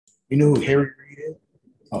You know who Harry Reid is?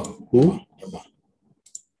 Oh, who?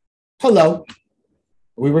 Hello. Are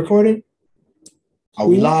we recording? Are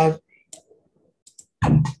we live?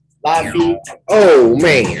 Live feed. Oh,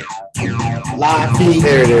 man. Live feed.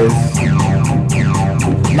 There it is.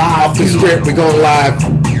 Live Off the feed. script. We're going live.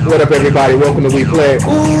 What up, everybody? Welcome to We Play. Ooh,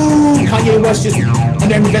 Kanye West just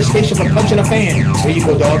under investigation for punching a fan. There you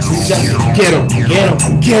go, dog. Sweet justice. Get him. Get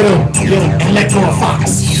him. Get him. Get him. And let go of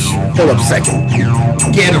Fox. Hold up a second.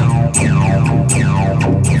 Get him.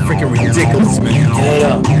 Freaking ridiculous, man. Get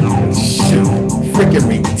up. Shoot. Freaking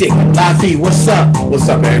ridiculous. Live feed. What's up? What's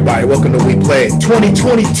up, everybody? Welcome to We Play.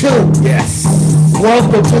 2022. Yes.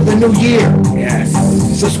 Welcome to the new year. Yes.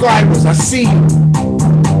 Subscribers, I see you.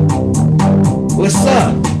 What's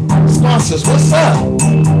up? Sponsors, what's up?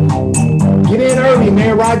 Get in early,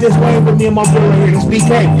 man. Ride this wave with me and my boy right here. This BK.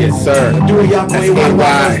 Yes, sir. Do it y'all way.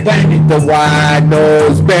 The wide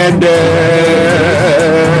nose bandit.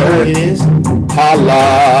 What it is?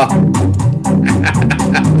 Holla.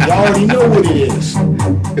 You already know what it is.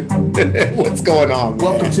 What's going on, man?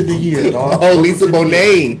 Welcome to the year, dog. Oh, Lisa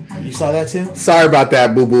Bonet. You saw that too? Sorry about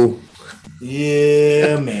that, boo-boo.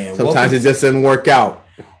 Yeah, man. Sometimes it just doesn't work out.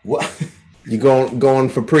 What? You going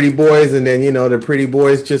for pretty boys, and then the pretty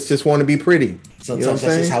boys just want to be pretty. Sometimes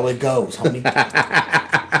that's just how it goes, homie.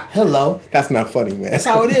 Hello. That's not funny, man. That's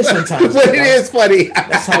how it is sometimes. But it is funny.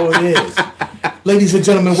 That's how it is. Ladies and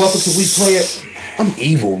gentlemen, welcome to We Play It. I'm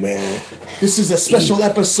evil, man. This is a special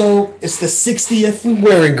episode. It's the 60th. I'm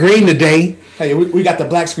wearing green today. Hey, we got the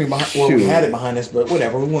black screen behind. Well, we had it behind us, but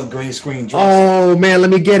whatever. We want green screen dress. Oh man, let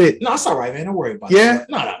me get it. No, it's all right, man. Don't worry about it. Yeah?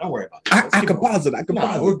 No, don't worry about it. I can pause it.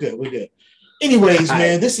 We're good. Anyways,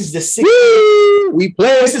 man, this is the 60th. We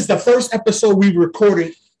play. This is the first episode we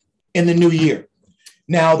recorded in the new year.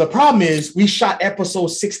 Now, the problem is we shot episode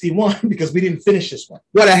 61 because we didn't finish this one.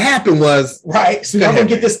 What happened was... Right? So I'm going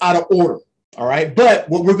to get this out of order. All right? But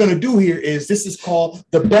what we're going to do here is this is called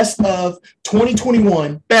the best of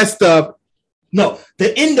 2021. Best of... No,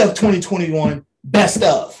 the end of 2021 best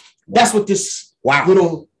of. That's what this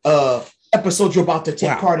little episode you're about to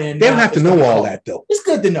take part in. They don't have to know all that, though. It's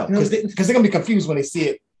good to know because they're going to be confused when they see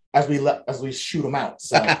it as we shoot them out.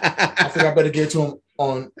 So I think I better get it to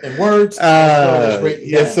them in words.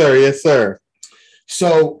 Yes, sir.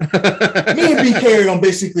 So me and BK are going to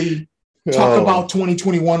basically talk about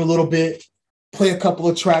 2021 a little bit, play a couple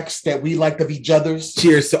of tracks that we like of each other's.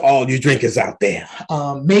 Cheers to all you drinkers out there.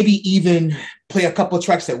 Maybe even play a couple of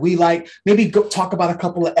tracks that we like. Maybe go talk about a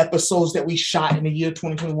couple of episodes that we shot in the year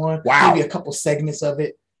 2021. Wow. Maybe a couple segments of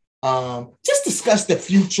it. Just discuss the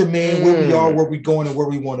future, man, where we are, where we're going, and where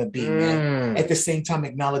we want to be, man. At the same time,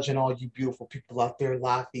 acknowledging all you beautiful people out there,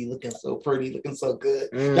 Laffy, looking so pretty, looking so good.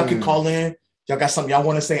 Y'all can call in. Y'all got something y'all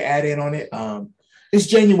want to say, add in on it. It's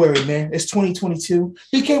January, man. It's 2022.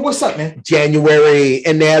 BK, what's up, man? January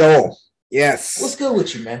and that all. Yes. What's good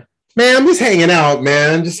with you, man? Man, I'm just hanging out,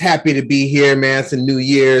 man. I'm just happy to be here, man. It's a new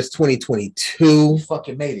year. It's 2022. You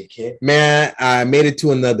fucking made it, kid. Man, I made it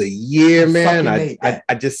to another year, man.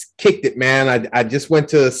 I just kicked it, man. I just went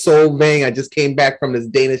to Solvang. I just came back from this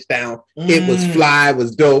Danish town. It was fly. It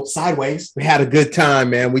was dope. Sideways. We had a good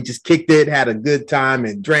time, man. We just kicked it, had a good time,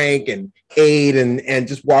 and drank and ate and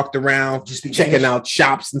just walked around, just checking out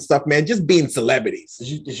shops and stuff, man. Just being celebrities.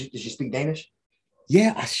 Did you speak Danish?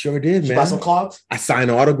 Yeah, I sure did, man. Buy some clogs? I signed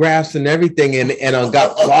autographs and everything, and I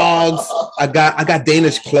got clogs. I got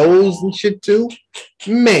Danish clothes and shit too.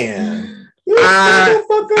 Man,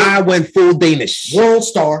 I went full Danish. World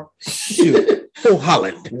star. Shoot, full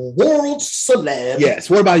Holland. World celeb. Yes.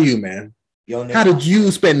 What about you, man? Yo, nigga, how did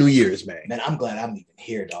you spend New Year's, man? Man, I'm glad I'm even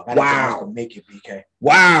here, dog. I didn't think I was gonna make it, BK.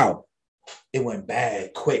 Wow. It went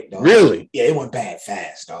bad quick, dog. Really? Yeah, it went bad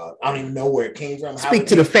fast, dog. I don't even know where it came from. Speak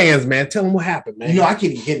to the fans, man. Tell them what happened, man. I can't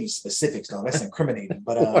even give you specifics, dog. That's incriminating.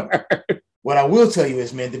 But what I will tell you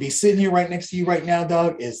is, man, to be sitting here right next to you right now,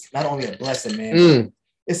 dog, is not only a blessing, man.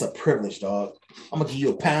 It's a privilege, dog. I'm gonna give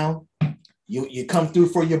you a pound. You come through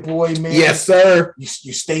for your boy, man. Yes, sir.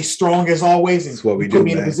 You stay strong as always, and that's what we put do,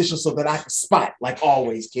 me man. In a position so that I can spot like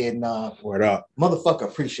always, kid. Word up, motherfucker.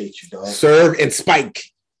 Appreciate you, dog. Serve and spike.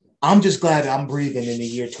 I'm just glad I'm breathing in the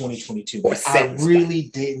year 2022. I really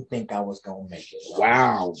didn't think I was gonna make it. Dog.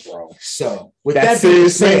 Wow, bro. So with that being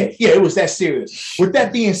said, yeah, it was that serious. With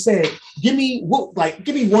that being said, give me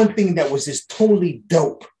one thing that was just totally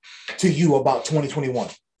dope to you about 2021.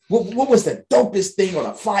 What was the dopest thing or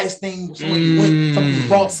the flyest thing? Somebody went, somebody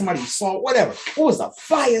brought, somebody saw, whatever. What was the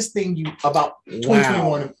flyest thing about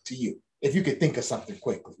 2021 to you? If you could think of something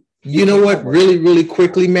quickly. You know what? Really, really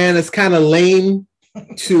quickly, man. It's kind of lame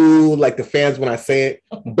to like the fans when I say it,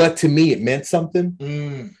 but to me, it meant something.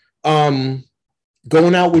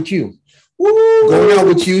 Going out with you. Woo! Going out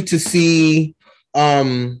with you to see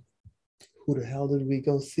who the hell did we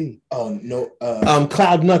go see? Oh no,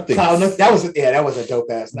 Cloud Nothing. Cloud Nothing. That was a dope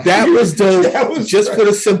ass night. That was dope. That was just for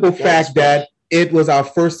the simple fact that fresh. it was our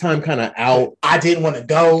first time kind of out. I didn't want to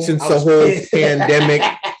go since the whole pandemic.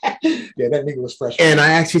 Yeah, that nigga was fresh. And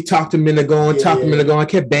I actually talked to him into going, I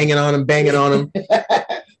kept banging on him.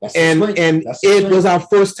 and it was our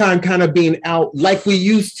first time kind of being out like we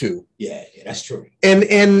used to. Yeah, that's true. And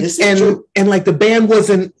like the band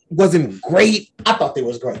wasn't great. I thought they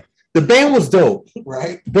was great. The band was dope,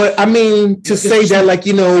 right? But I mean, to say that, like,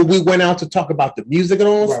 you know, we went out to talk about the music and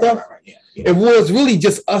all that stuff. Right. Yeah. It was really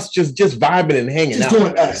just us, just vibing and hanging out.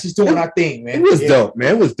 Just doing our thing, man. It was dope,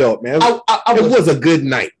 man. It was dope, man. It was a good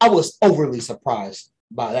night. I was overly surprised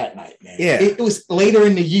by that night, man. Yeah, it was later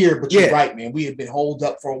in the year, but you're right, man. We had been holed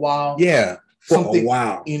up for a while. Yeah. For a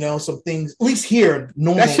while, you know, some things, at least here,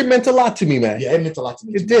 that shit meant a lot to me, man. Yeah, it meant a lot to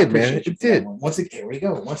me. It did, man. It did. Once again, here we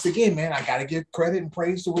go. Once again, man, I gotta give credit and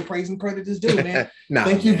praise to where praise and credit is due, man.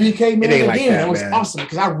 Thank you, BK, man. Again, like that was awesome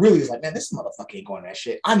because I really was like, man, this motherfucker ain't going to that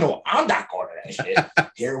shit. I know I'm not going to that shit.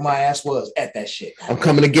 Here my ass was at that shit. I'm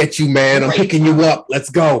coming to get you, man. I'm picking you up.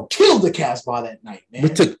 Let's go. Killed the cast bar that night, man. We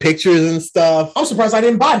took pictures and stuff. I'm surprised I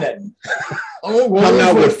didn't buy nothing. Hung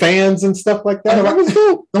out with fans and stuff like that. That was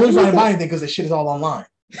cool. The only reason I didn't buy anything because the shit is all online.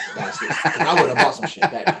 I would have bought some shit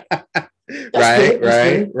that night.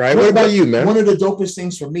 Right. What about you, man? One of the dopest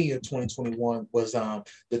things for me in 2021 was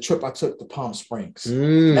the trip I took to Palm Springs.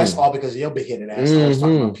 That's all because of your big headed ass. I was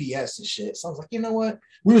talking about PS and shit. So I was like, you know what?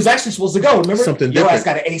 We was actually supposed to go. Remember? Something your different. ass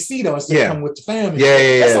got an AC though instead of coming with the family.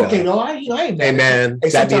 Yeah. That's okay though. I ain't mad. Hey man,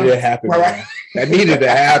 that needed to happen. Right. That needed to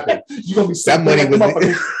happen. You gonna be that money was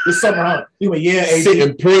this summer, huh? You went,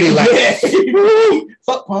 sitting pretty like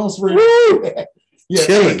fuck Palm Springs. Yeah,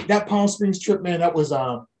 chilling. That Palm Springs trip, man, that was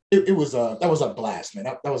that was a blast, man.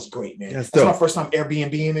 That was great, man. That's my first time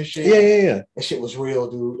Airbnb and shit. Yeah. That shit was real,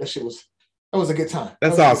 dude. That was a good time.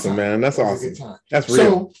 That's awesome, man. That's awesome. A good time. That's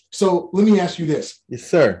real. So let me ask you this. Yes,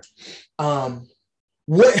 sir.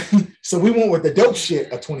 What? So we went with the dope shit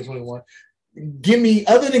of 2021. Give me,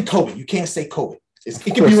 other than COVID, you can't say COVID.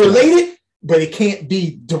 It can be related, but it can't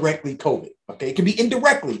be directly COVID. Okay, it can be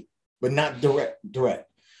indirectly, but not direct.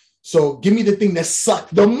 So give me the thing that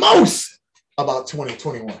sucked the most about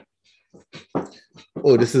 2021.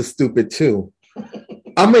 Oh, this is stupid too.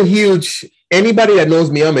 Anybody that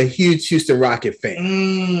knows me, I'm a huge Houston Rocket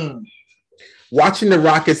fan. Watching the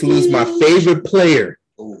Rockets lose my favorite player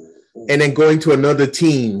and then going to another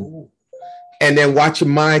team and then watching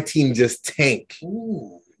my team just tank.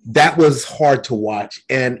 That was hard to watch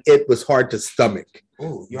and it was hard to stomach.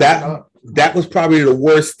 That was probably the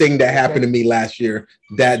worst thing that happened to me last year.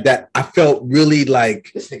 That I felt really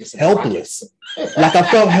like helpless. Like I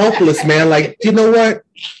felt helpless, man. Like, you know what?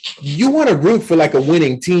 You want to root for like a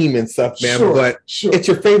winning team and stuff, man. But it's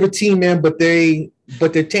your favorite team, man. But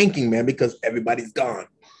they're tanking, man, because everybody's gone.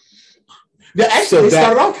 They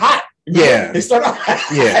started off hot. Yeah. They started off hot.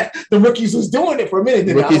 Yeah. The rookies was doing it for a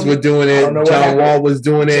minute. Rookies were doing it. John Wall was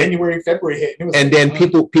doing it. January, February hit. And then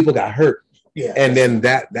people got hurt. Yeah, and then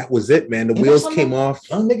that was it, man. The wheels came off.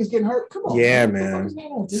 Young niggas getting hurt. Come on. Yeah,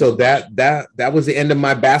 man. So that was the end of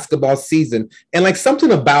my basketball season. And like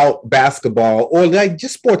something about basketball or like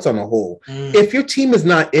just sports on a whole. If your team is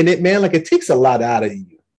not in it, man, like it takes a lot out of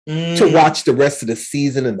you to watch the rest of the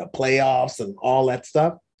season and the playoffs and all that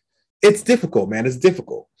stuff. It's difficult, man. It's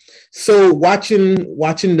difficult. So watching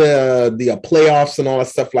the playoffs and all that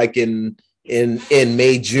stuff like in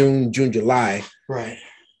May, June, July. Right.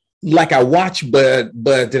 Like I watched, but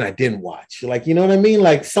then I didn't watch. Like, you know what I mean?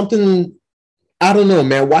 Like something, I don't know,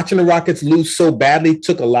 man. Watching the Rockets lose so badly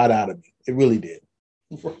took a lot out of me. It really did.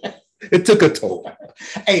 It took a toll.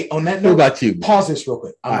 Hey, on that note, what about you? Pause this real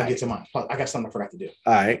quick. I'm going to get to mine. I got something I forgot to do.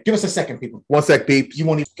 All right. Give us a second, people. 1 sec, peeps. You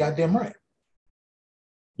won't even goddamn right.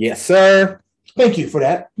 Yes, sir. Thank you for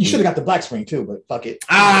that. You should have got the black screen too, but fuck it.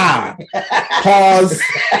 Pause.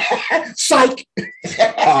 Psych.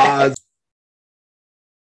 Pause.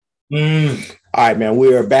 All right, man.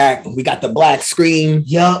 We are back. We got the black screen.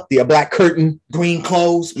 Yup. The black curtain. Green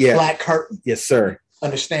clothes. Yeah. Black curtain. Yes, sir.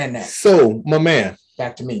 Understand that. So, my man.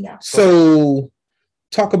 Back to me now. So,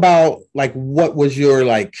 talk about like what was your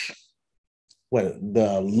like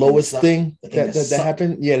the lowest thing that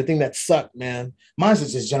happened? Yeah, the thing that sucked, man. Mine's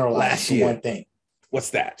was just generalized to one thing.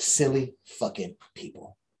 What's that? Silly fucking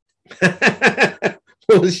people.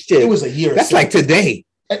 Oh shit. It was a year. That's like today.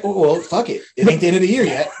 Well, fuck it. It ain't the end of the year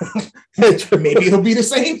yet. Maybe it'll be the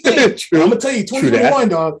same thing. True. I'm gonna tell you, 2021,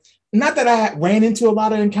 dog. not that I ran into a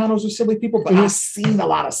lot of encounters with silly people, but I've seen a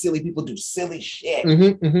lot of silly people do silly shit.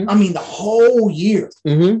 I mean, the whole year.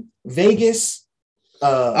 Vegas.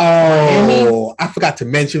 Miami. I forgot to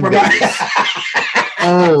mention Vegas.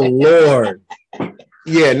 Oh, Lord.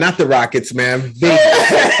 Yeah, not the Rockets, man.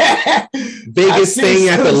 Vegas staying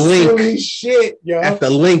at the link. Shit, yo. At the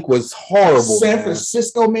link was horrible. San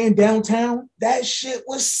Francisco, man, downtown. That shit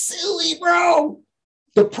was silly, bro.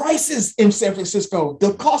 The prices in San Francisco,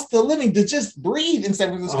 the cost of living to just breathe in San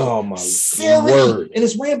Francisco. Oh, my silly. word. And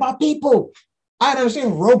it's ran by people. I don't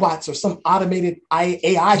understand robots or some automated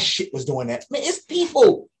AI shit was doing that. Man, it's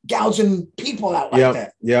people gouging people out like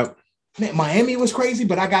that. Yep. Man, Miami was crazy,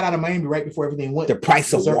 but I got out of Miami right before everything went. The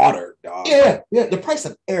price of water, dog. Yeah. The price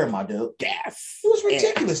of air, my dude. Gas. It was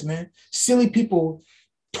ridiculous, man. Silly people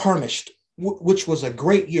tarnished, which was a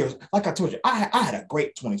great year. Like I told you, I had a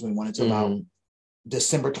great 2021 until about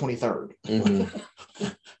December 23rd,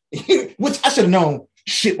 which I should have known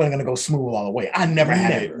shit wasn't gonna go smooth all the way. I never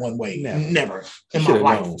had it one way, never in my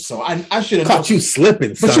life. Known. So I should have caught you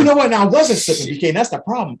slipping. But you know what? Now I wasn't slipping, BK. That's the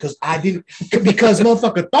problem because I didn't because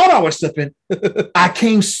motherfucker thought I was slipping. I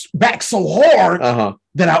came back so hard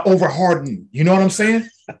that I over hardened. You know what I'm saying?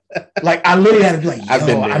 Like I literally had to be like,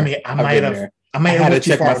 yo, I might have had to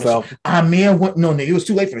check myself. I may have went. No, it was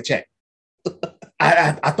too late for the check.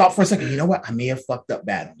 I thought for a second, you know what? I may have fucked up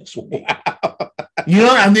bad on this one. You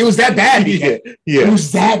know, it was that bad. It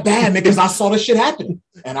was that bad because I saw this shit happen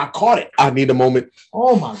and I caught it. I need a moment.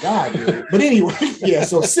 Oh my God, dude. But anyway,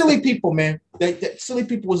 so silly people, man. That silly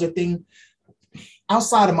people was a thing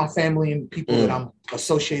outside of my family and people that I'm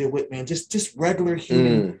associated with, man. Just regular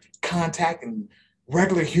human contact and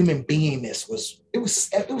regular human beingness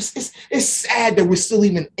it's sad that we're still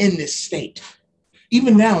even in this state.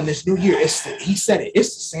 Even now in this new year, he said it.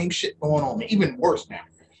 It's the same shit going on, man. Even worse now.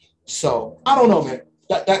 So I don't know, man.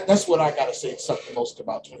 That's what I gotta say. Something most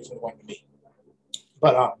about 2021 to me.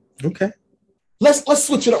 But okay, let's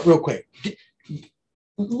switch it up real quick.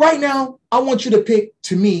 Right now, I want you to pick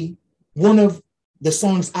to me one of the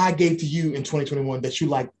songs I gave to you in 2021 that you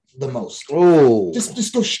like the most. Oh,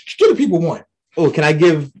 just go give the people one. Oh, can I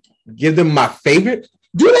give them my favorite?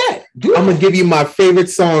 Do that. I'm gonna give you my favorite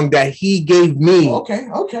song that he gave me. Okay.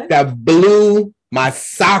 That blew my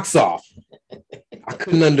socks off. I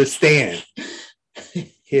couldn't understand.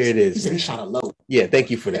 Here it is. He said he shot a low. Yeah,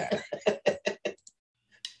 thank you for that.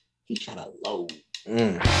 He shot a low. Yo,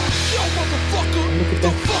 motherfucker. Look at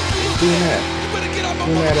that. Doing that. You better get out my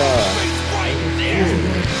motherfucking face right there.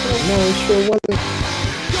 No, it sure wasn't.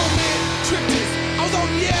 Yo, man, trip this. I was on,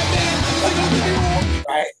 man.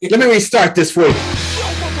 Right. Let me restart this for you. Yo,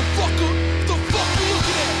 motherfucker. The fuck you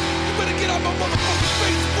looking at? You better get out my motherfucking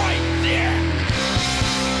face right there.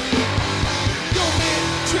 Yo, man,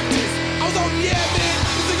 trip this. I was on, man.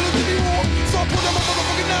 You think look at me warm? So I pulled out my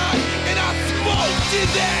motherfucking knife and I smoked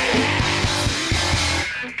his ass.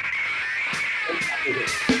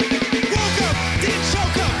 Woke up, didn't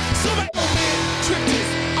choke up. So my man, trip this.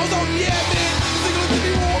 I was on, man. You think look at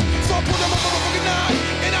me warm? So I pulled out my motherfucking knife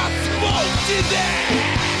and I smoked his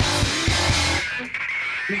ass.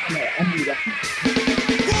 Woke up,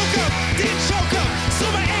 didn't choke up. So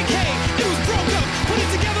my AK, it was broke up. Put it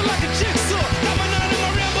together like a jigsaw. Got my 9 and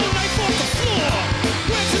my Rambo knife off the floor.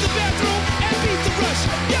 Went to the bathroom and beat the rush.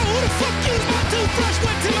 Yo, who the fuck used my toothbrush?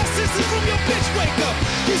 Went to my sister's room, your bitch wake up.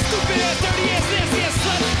 You stupid ass, dirty ass, nasty ass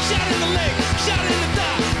slut. Shot in the leg, shot in the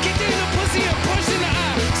thigh. Kicked in the pussy and punched in the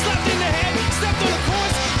eye. Slapped in the head, stepped on the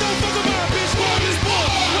cords. Don't fuck with my bitch, we're on this board.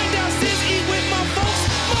 Went downstairs, eat with my folks.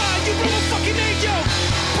 Ma, you broke a fucking egg yolk.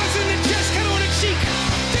 Punch in the chest, cut on the cheek.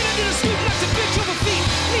 Then I did a sweep, knocked the bitch over feet.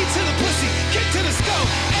 Knee to the pussy, kick to the skull.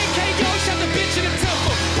 AK, yo, shot the bitch in the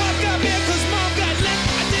temple. Pop got mad cause mom got lit.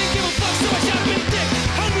 I didn't give a fuck, so I shot him in the dick.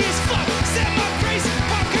 Hungry as fuck, sat my grace.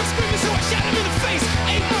 Pop kept screaming, so I shot him in the face.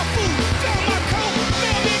 Ate my food, found my coat.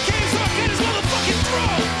 Mailman came, so I cut his motherfucking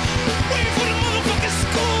throat. Waiting for the motherfucking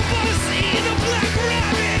school bus, eating a black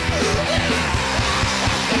rabbit.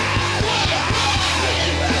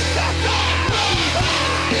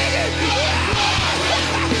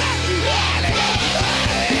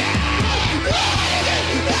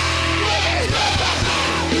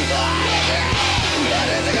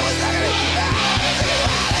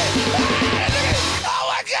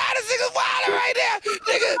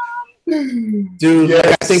 Dude,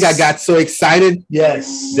 yes. I think I got so excited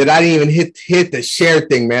that I didn't even hit the share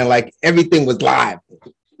thing, man. Like everything was live,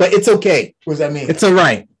 but it's okay. What does that mean? It's all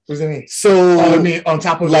right. What does that mean? So I mean, on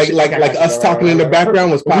top of like us talking in the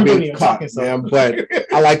background was probably caught, man. But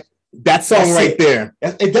I like That song right there.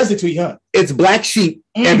 It does it to you, huh? It's Black Sheep,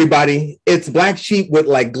 everybody. It's Black Sheep with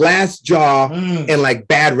like Glass Jaw and like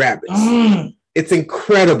Bad Rabbits. It's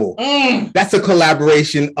incredible. That's a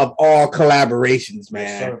collaboration of all collaborations,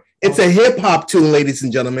 man. Yes, it's a hip hop tune, ladies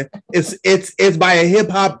and gentlemen. It's by a hip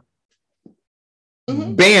hop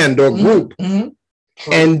band or group,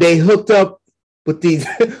 and they hooked up with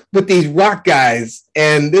these rock guys,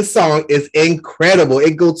 and this song is incredible.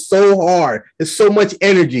 It goes so hard. There's so much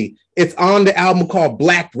energy. It's on the album called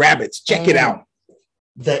Black Rabbits. Check it out.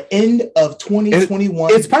 The end of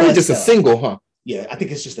 2021. It's probably just a single, huh? Yeah, I think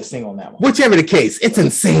it's just a single on that one. Whichever the case, it's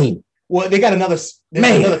insane. Well, they got another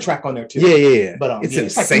track on there too. Yeah. But it's insane.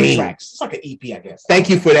 It's like 3 tracks. It's like an EP, I guess. Thank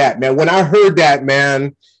you for that, man. When I heard that,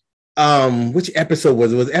 man, which episode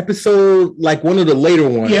was it? Was episode like one of the later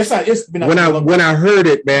ones? Yeah, it's been when I heard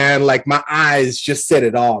it, man, like my eyes just said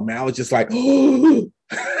it all, man. I was just like, oh.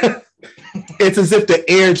 It's as if the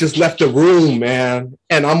air just left the room, man.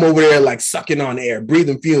 And I'm over there like sucking on air,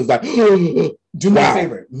 breathing fumes like, do me a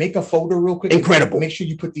favor, make a folder real quick. Incredible. Make sure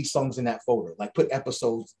you put these songs in that folder, like put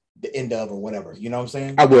episodes, the end of or whatever. You know what I'm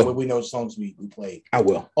saying? I will. We know the songs we played. I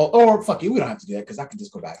will. Or fuck it, we don't have to do that because I can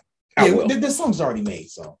just go back. I will. The song's already made,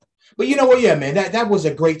 so. But you know what? Yeah, man, that was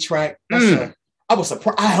a great track. I was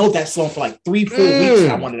surprised. I held that song for like 3-4 weeks,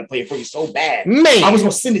 and I wanted to play it for you so bad. Man, I was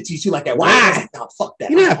gonna send it to you too, like that. Wow. I was like, no, fuck that.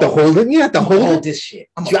 You don't have to hold it. You have to hold this shit.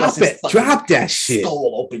 I'm Drop it. Drop that shit.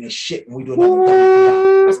 Skull open and shit, and we do another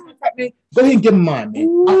WPI. Go ahead and give him mine,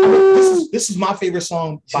 man. This is my favorite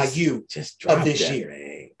song by you of this year.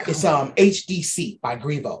 Man. It's HDC by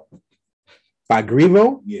Grievo. By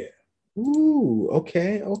Grievo? Yeah. Ooh,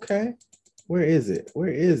 okay. Where is it?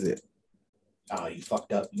 Oh, you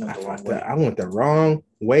fucked up. You went the wrong way. I went the wrong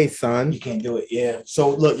way, son. You can't do it. Yeah. So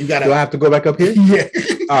look, you gotta. Do I have to go back up here? Yeah.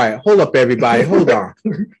 All right. Hold up, everybody. Hold on.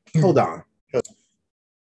 All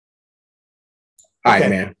right,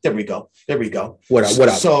 man. There we go. What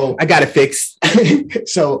up? So I got it fixed.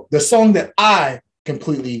 So the song that I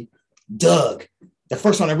completely dug, the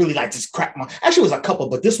first one I really like, just cracked my. Actually, it was a couple,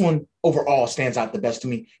 but this one overall stands out the best to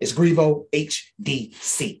me. It's Grievo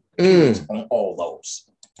HDC on all those.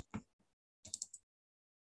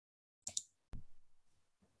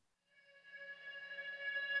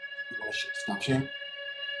 Stop sharing.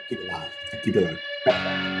 Keep it live. Keep it live.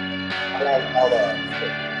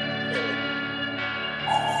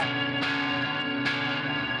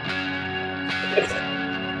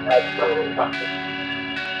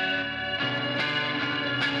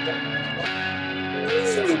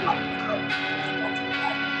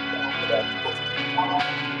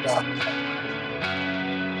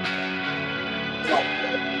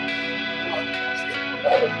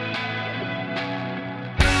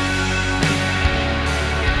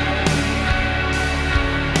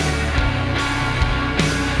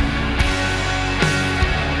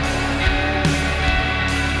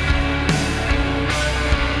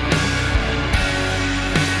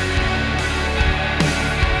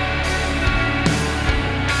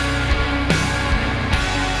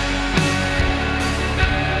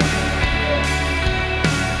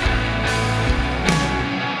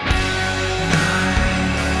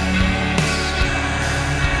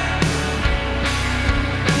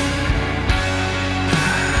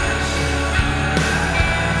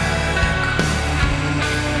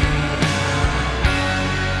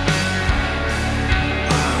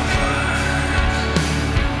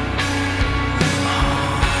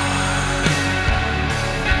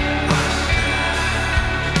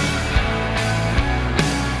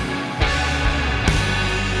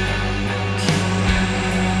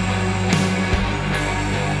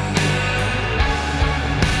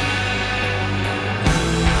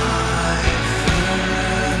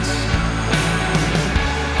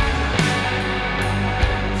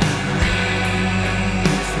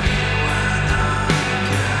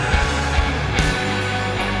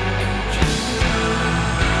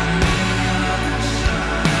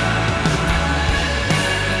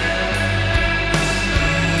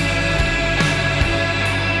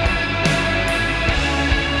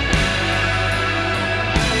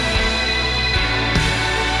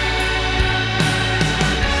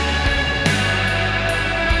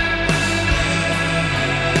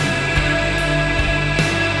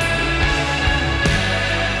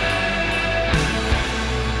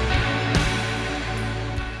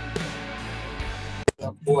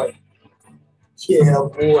 Boy. Yeah,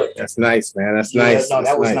 boy. That's nice, man. That's nice. No,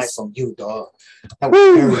 that was nice on you, dog. That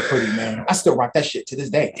was very pretty, man. I still rock that shit to this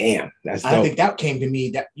day. Damn, that's dope. I think that came to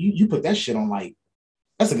me that you put that shit on like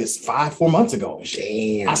that's like it's 4 months ago.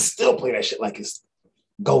 Damn. I still play that shit like it's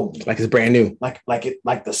golden, like it's brand new, like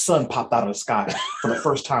the sun popped out of the sky for the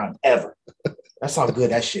first time ever. That's how good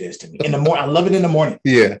that shit is to me. In the morning, I love it in the morning.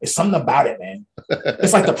 Yeah, it's something about it, man.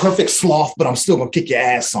 It's like the perfect sloth, but I'm still gonna kick your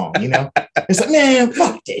ass song. You know, it's like, man,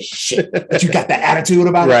 fuck this shit. But you got that attitude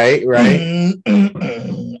about it, right?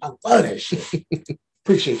 I love that shit.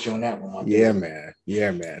 Appreciate you on that one, my man. Yeah,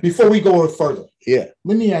 man. Before we go further,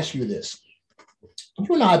 let me ask you this.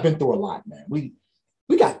 You and I have been through a lot, man. We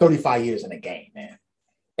got 35 years in the game, man.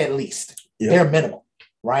 At least. Bare minimum,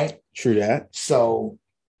 right? True that. So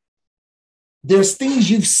there's things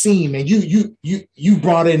you've seen, man. You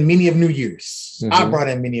brought in many of New Year's. Mm-hmm. I brought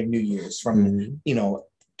in many of New Year's from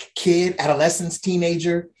kid, adolescence,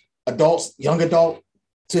 teenager, adults, young adult,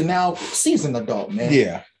 to now seasoned adult, man.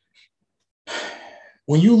 Yeah.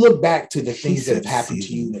 When you look back to the things that have happened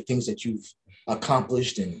to you, the things that you've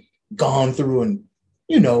accomplished and gone through and,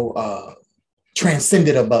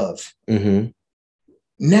 transcended above. Mm-hmm.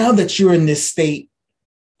 Now that you're in this state,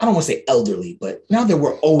 I don't want to say elderly, but now that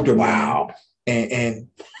we're older, wow. Man, and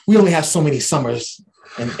we only have so many summers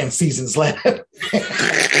and seasons left of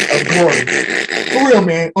glory. For real,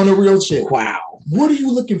 man, on the real shit. Wow. What are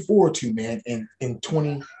you looking forward to, man, in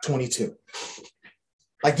 2022?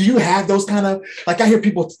 Like, do you have those kind of, like, I hear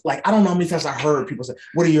people, like, I don't know how many times I heard people say,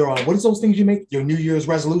 what is those things you make? Your New Year's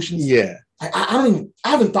resolutions? Yeah. I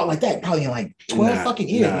haven't thought like that probably in like 12 fucking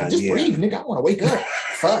years. Man. Just breathe, nigga. I want to wake up.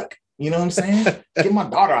 Fuck. You know what I'm saying? Get my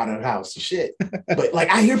daughter out of the house. Shit. But like,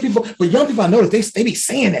 I hear people, but young people I notice, they be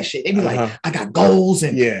saying that shit. They be like, I got goals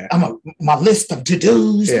and my list of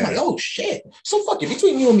to-dos. Yeah. I'm like, oh shit. So fuck it.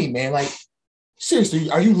 Between you and me, man, like, seriously,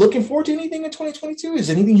 are you looking forward to anything in 2022? Is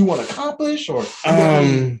there anything you want to accomplish or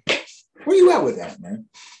where you at with that, man?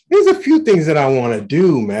 There's a few things that I want to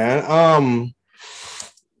do, man.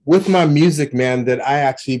 With my music, man, that I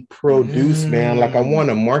actually produce, man, like I want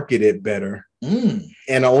to market it better.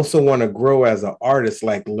 And I also want to grow as an artist,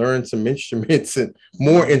 like learn some instruments and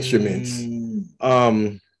more instruments.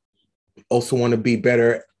 Also want to be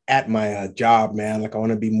better at my job, man. Like I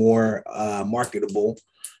want to be more marketable.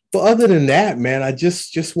 But other than that, man, I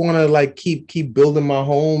just want to like keep building my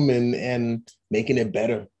home and making it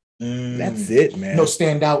better. That's it, man. No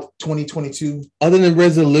standout 2022. Other than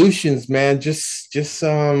resolutions, man, just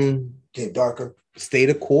get darker. Stay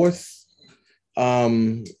the course.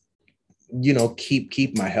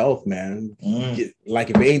 Keep my health, man.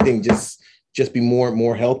 Like if anything, just be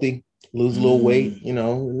more healthy, lose a little weight,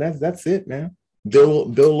 and that's it, man.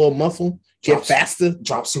 Build a little muscle, get faster,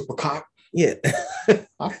 drop super cock. Yeah.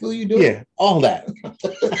 I feel you doing. Yeah, all that.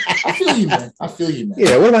 I feel you, man.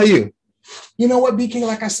 Yeah, what about you? You know what, BK?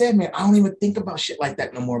 Like I said, man, I don't even think about shit like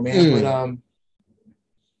that no more, man. But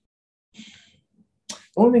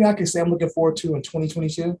the only thing I can say I'm looking forward to in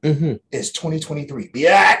 2022 is 2023.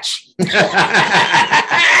 Bitch.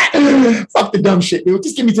 Fuck the dumb shit, dude.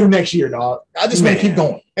 Just give me to the next year, dog. I just want to keep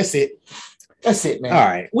going. That's it, man. All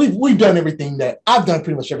right. We've done everything that I've done,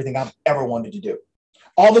 pretty much everything I've ever wanted to do.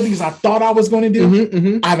 All the things I thought I was going to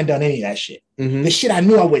do, I haven't done any of that shit. The shit I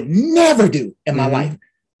knew I would never do in my life,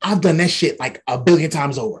 I've done that shit like a billion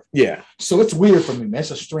times over. Yeah. So it's weird for me, man. It's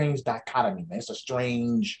a strange dichotomy, man. It's a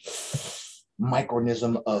strange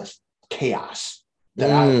micronism of chaos that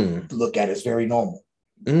I look at as very normal.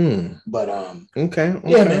 But okay.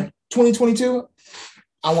 Yeah, man. 2022,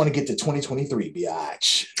 I want to get to 2023,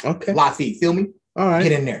 biatch. Okay. Lafi, feel me? All right.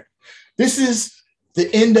 Get in there. This is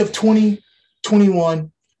the end of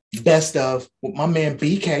 2021, best of with my man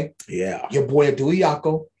BK. Yeah. Your boy Adui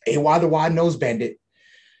Yako, AY the Wide Nose Bandit.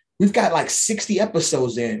 We've got like 60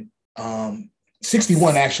 episodes in.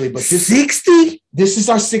 61 actually, but this 60? This is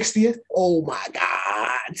our 60th. Oh my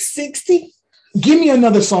God. 60? Give me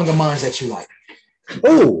another song of mine that you like.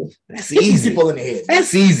 Oh, that's hit easy. These people in the head. Man.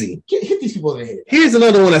 That's easy. Hit these people in the head. Here's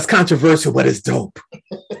another one that's controversial, but it's dope.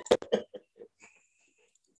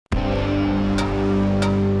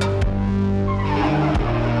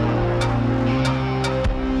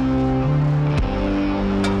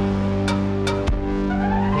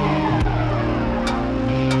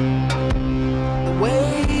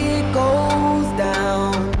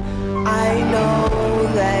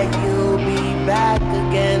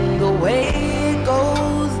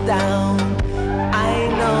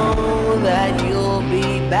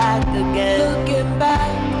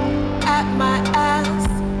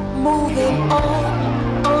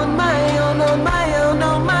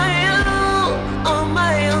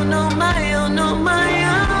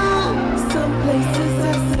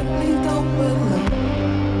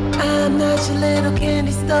 Little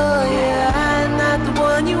candy store, yeah, I'm not the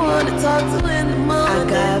one you want to talk to in the morning. I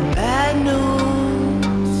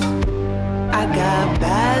got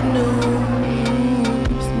bad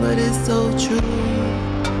news. but it's so true.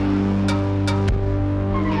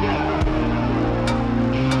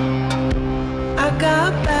 I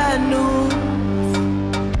got bad news.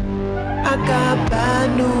 I got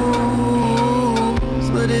bad news,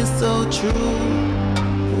 but it's so true.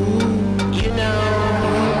 You know,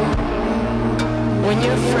 when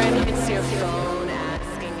your friend hits your phone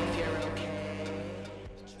asking if you're okay.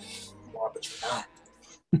 But you're not.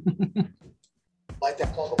 Like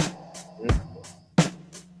that plug.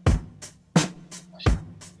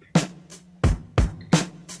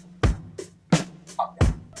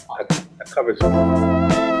 That covers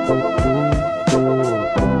it.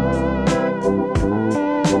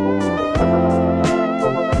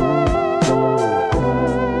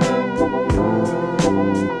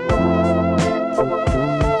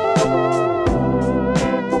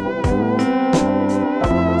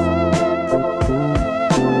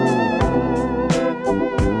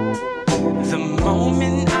 The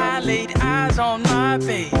moment I laid eyes on my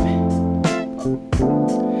baby,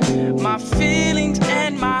 my feelings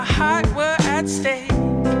and my heart were at stake.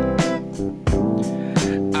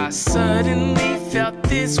 I suddenly felt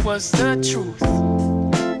this was the truth.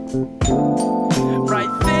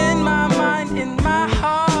 Right then my mind and my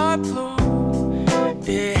heart blew.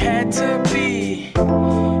 It had to be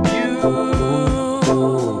you.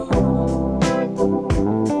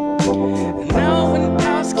 No one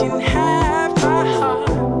else can have my heart.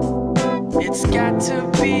 It's got to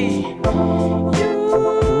be you.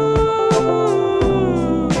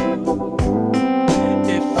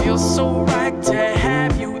 It feels so right to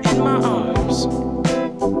have you in my arms,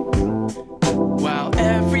 while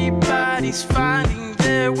everybody's finding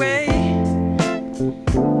their way.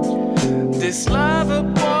 This lover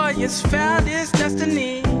boy has found his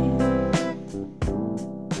destiny.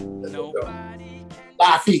 Nobody can.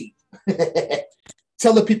 Laffy.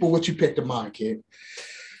 Tell the people what you picked in mind, kid.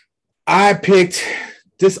 I picked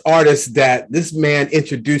this artist that this man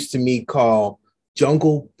introduced to me called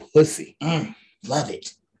Jungle Pussy. Love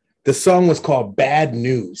it. The song was called Bad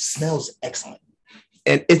News. Smells excellent.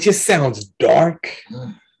 And it just sounds dark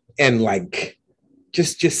and like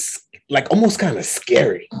just like almost kind of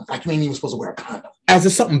scary. Like you ain't even supposed to wear a condom. As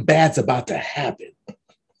if something bad's about to happen.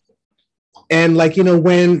 And like, you know,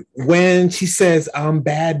 when she says I'm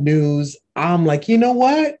bad news, I'm like, you know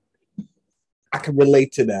what? I can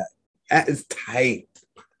relate to that. That is tight.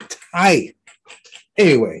 Tight.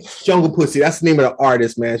 Anyway, Jungle Pussy, that's the name of the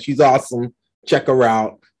artist, man. She's awesome. Check her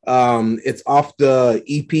out. It's off the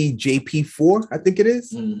EP JP4, I think it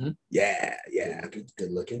is. Mm-hmm. Yeah.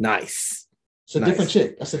 Good looking. Nice. It's a different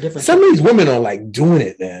chick. That's a different Some chick. of these women are like doing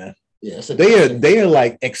it, man. Yeah, it's a They are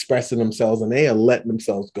like expressing themselves and they are letting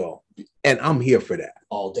themselves go. And I'm here for that.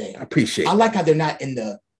 all day. I appreciate I it. like how they're not in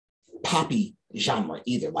the poppy genre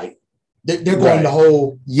either. Like they're going the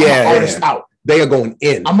whole artist out. They are going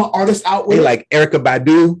in. I'm an artist out with They like Erica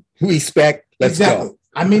Badu, respect, let's go.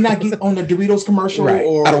 I may not get on the Doritos commercial Right.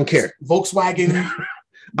 or I don't care. Volkswagen.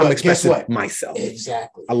 But I'm guess expressing what? myself.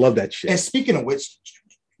 Exactly. I love that shit. And speaking of which,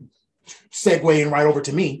 segueing right over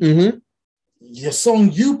to me, Mm-hmm. the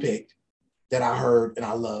song you picked that I heard and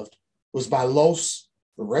I loved was by Los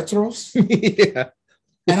Retros. Yeah.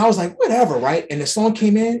 And I was like, whatever, right? And the song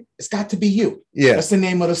came in, It's Got to Be You. Yeah. That's the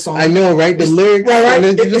name of the song. I know, right? The lyrics. Right.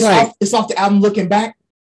 and it's like, It's off the album Looking Back.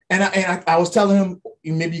 And I was telling him,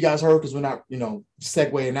 maybe you guys heard because we're not,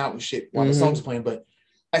 segueing out and shit while the song's playing, but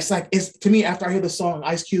it's like, it's to me, after I hear the song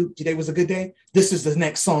Ice Cube, Today Was a Good Day, this is the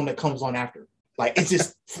next song that comes on after. Like it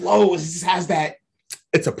just flows, it just has that.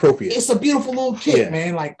 it's appropriate. It's a beautiful little kick, Yeah.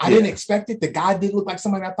 man. Like I didn't expect it. The guy didn't look like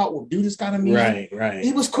somebody I thought would do this kind of music. Right.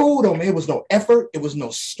 It was cool though, man. It was no effort, it was no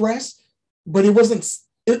stress, but it wasn't,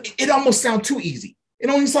 it almost sounded too easy. It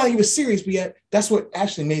only sounded like he was serious, but yet that's what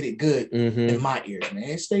actually made it good in my ears, man.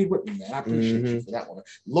 It stayed with me, man. I appreciate you for that one.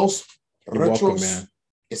 Los You're welcome, Retros, man.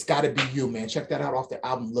 It's Gotta Be You, man. Check that out off the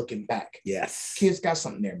album Looking Back. Yes. Kid's got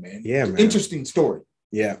something there, man. Yeah, man. Interesting story.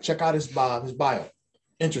 Yeah. Check out his bio.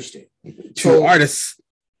 Interesting. True artists.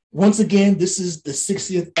 Once again, this is the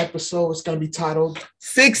 60th episode. It's going to be titled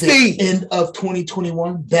 60. The End of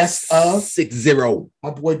 2021, Best of. 60. My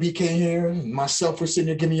boy BK here and myself, we're sitting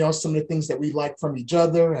here giving y'all some of the things that we like from each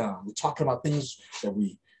other. We're talking about things that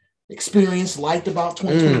we experienced, liked about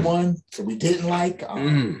 2021, that we didn't like.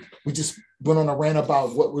 We just went on a rant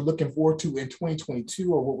about what we're looking forward to in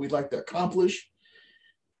 2022 or what we'd like to accomplish.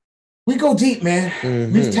 We go deep,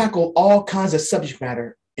 man. We've tackled all kinds of subject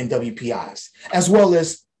matter in WPIs, as well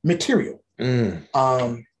as material.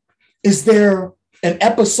 Is there an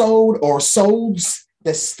episode or sods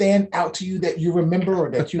that stand out to you that you remember or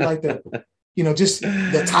that you like to just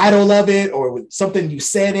the title of it or something you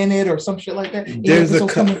said in it or some shit like that? There's a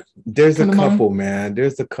couple, man.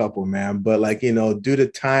 There's a couple, man. But like, due to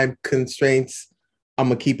time constraints, I'm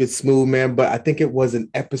gonna keep it smooth, man. But I think it was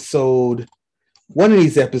one of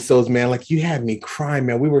these episodes, man, like you had me crying,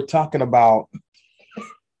 man. We were talking about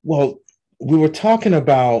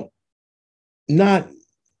not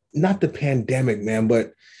the pandemic, man,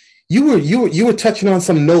 but you were touching on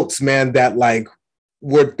some notes, man, that like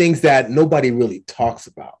were things that nobody really talks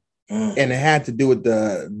about. And it had to do with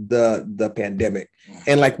the pandemic.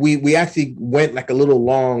 And like we actually went like a little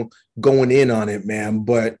long going in on it, man.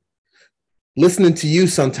 But listening to you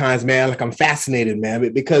sometimes, man, like I'm fascinated,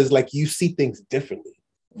 man, because like you see things differently.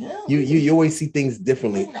 Yeah, you always see things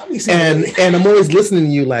differently. And I'm always listening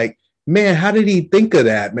to you like, man, how did he think of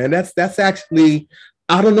that, man? That's actually,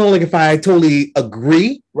 I don't know, like if I totally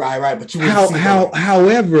agree. Right. But you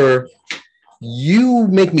however, you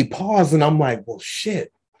make me pause and I'm like, well,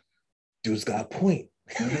 shit, dude's got a point.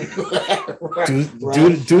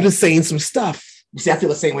 Dude is saying some stuff. You see, I feel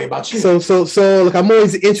the same way about you. So like I'm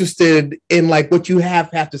always interested in like what you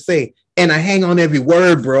have to say. And I hang on every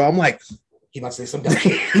word, bro. I'm like, he about to say some dumb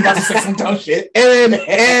shit. He about to say some dumb shit.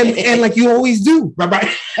 And like you always do.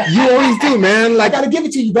 Right. You always do, man. Like I gotta give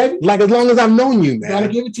it to you, baby. Like as long as I've known you, man. Gotta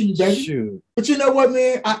give it to you, baby. Shoot. But you know what,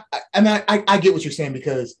 man? I get what you're saying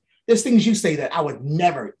because there's things you say that I would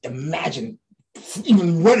never imagine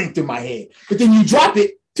even running through my head. But then you drop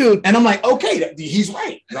it, dude, and I'm like, okay, he's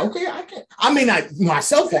right. Okay, I can. I may not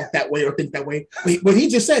myself walk that way or think that way, but what he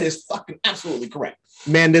just said is fucking absolutely correct.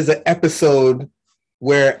 Man, there's an episode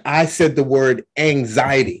where I said the word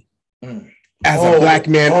anxiety. As a black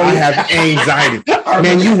man, I have anxiety.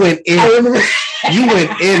 Man, you went in. You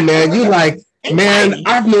went in, man. You like, man,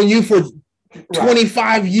 I've known you for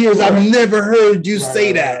 25 years. I've never heard you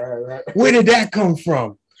say that. Where did that come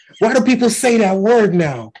from? Why do people say that word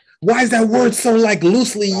now? Why is that word so like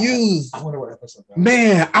loosely used? I wonder what episode.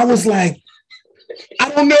 Man, I was like, I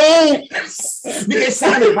don't know. It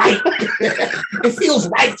sounded right. It feels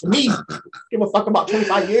right to me. Give a fuck about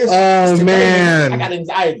 25 years. Oh man, I got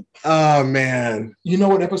anxiety. Oh man. You know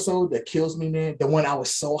what episode that kills me, man? The one I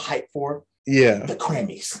was so hyped for. Yeah. The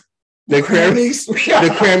Grammys. The Grammys. The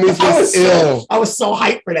Grammys was ill. I was so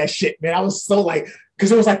hyped for that shit, man. I was so like,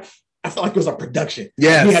 because it was like, I felt like it was a production.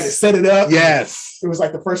 Yes. We had to set it up. Yes. It was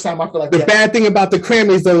like the first time I feel like the bad thing about the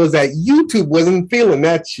Grammys though is that YouTube wasn't feeling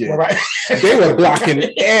that shit. Right. They were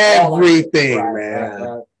blocking everything, man.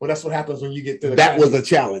 Right. Well, that's what happens when you get to the That was a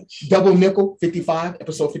challenge. Double Nickel 55,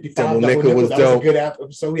 episode 55. Double Nickel was dope. That was a good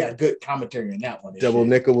episode. We had good commentary on that one. Double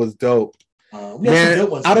Nickel was dope. Man, good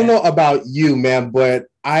ones, I don't know about you, man, but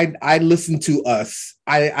I listen to us.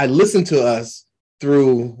 I listen to us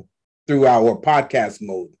through our podcast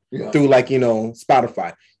mode. Yeah. Through like,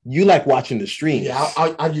 Spotify. You like watching the streams. Yeah,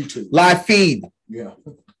 I YouTube. Live feed. Yeah.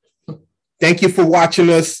 Thank you for watching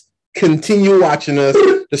us. Continue watching us.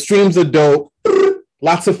 The streams are dope.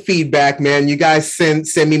 Lots of feedback, man. You guys send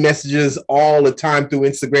me messages all the time through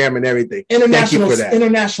Instagram and everything. Thank you for that.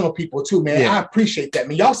 International people too, man. Yeah. I appreciate that. I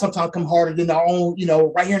mean, y'all sometimes come harder than our own,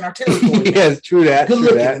 right here in our territory. Yes, true that. Good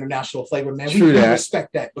looking international flavor, man. We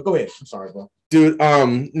respect that. But go ahead. I'm sorry, bro. Dude,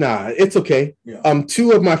 nah, it's okay. Yeah.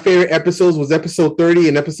 Two of my favorite episodes was episode 30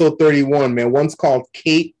 and episode 31, man. One's called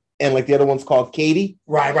Kate and like the other one's called Katie.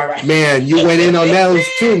 Right. Man, you went in on those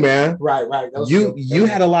too, man. Right. You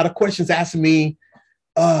had a lot of questions asking me,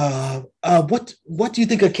 what do you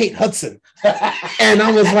think of Kate Hudson? And I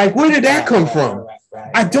was like, where did that come from?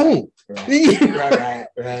 I don't. Right.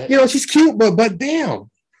 She's cute, but damn,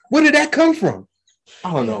 where did that come from?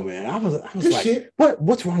 I don't know, man. I was like, shit.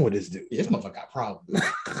 What's wrong with this dude? Yeah, this motherfucker got problems.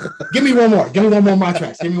 Give me one more. Give me one more of my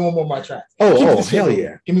tracks. Oh, hell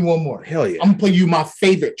yeah. Give me one more. Hell yeah. I'm gonna play you my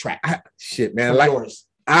favorite track. Shit, man. Like yours.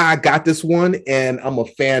 I got this one and I'm a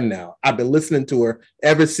fan now. I've been listening to her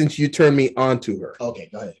ever since you turned me on to her. Okay,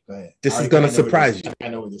 go ahead. This is gonna surprise you. I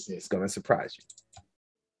know what this is. It's gonna surprise you.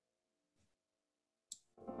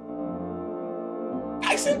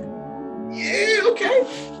 Tyson? Yeah, okay.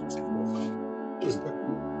 It's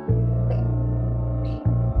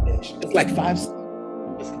like 5.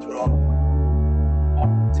 Listen to it all.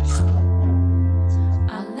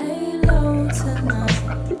 I lay low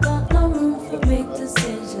tonight. Got no room for big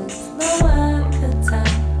decisions. No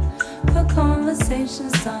appetite for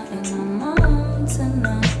conversations starting on my own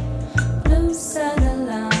tonight. Blue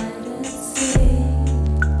satellite at sea.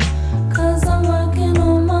 'Cause I'm working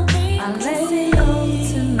on my. I lay low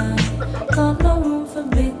tonight. Got no room for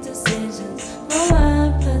big decisions. No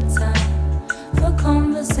appetite for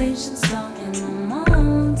conversations starting on my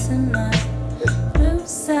own tonight. Blue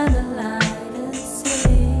satellite at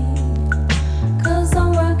sea.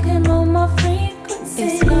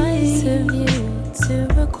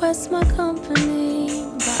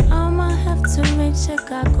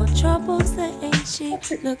 She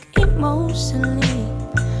look emotionally.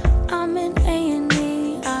 I'm in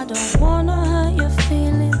A&E. I don't wanna hurt your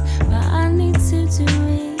feelings, but I need to do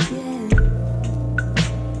it, yeah.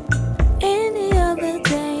 Any other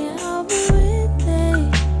day I'll be with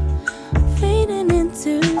it, fading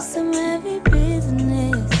into some heavy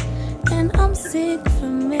business, and I'm sick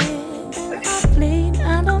from it, and I plead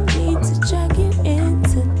I don't need to drag you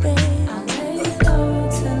into this. I lay low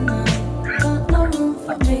tonight, got no room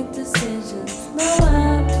for big decisions, no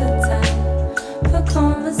appetite for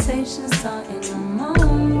conversations starting on my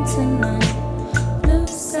own tonight. Blue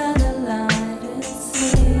satellite and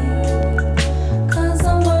sleep, 'cause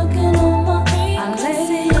I'm working on my I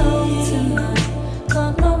lay low tonight,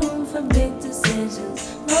 got no room for big decisions,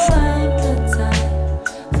 no appetite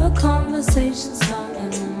for conversations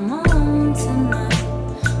starting on my own tonight.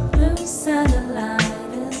 Blue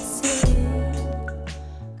satellite and sleep,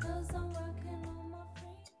 'cause I'm working on my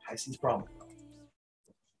Pisces problem.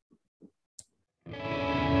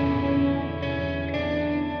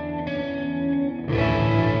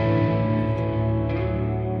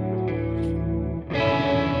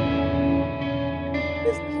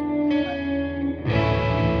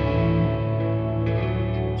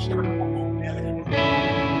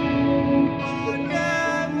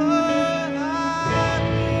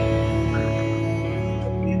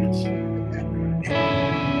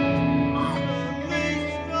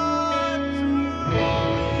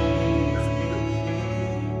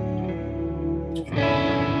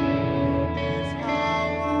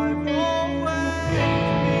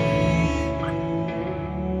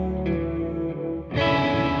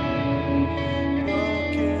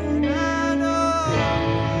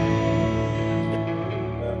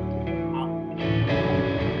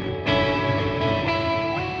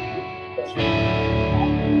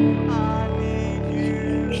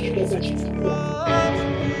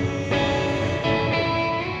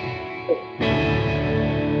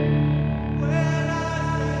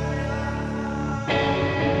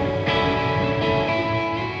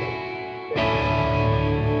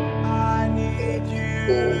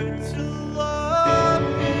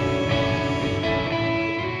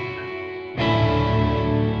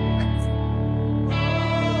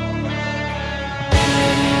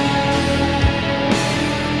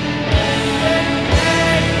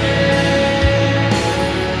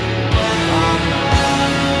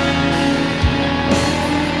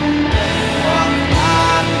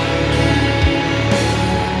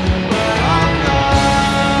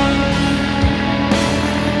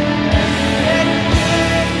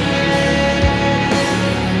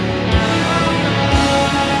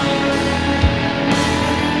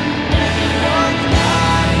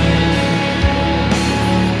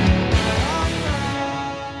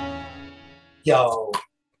 Yo,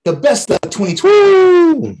 the best of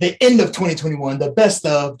 2020, the end of 2021, the best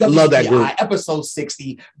of WPI, love that group. episode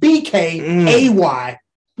 60, BKAY.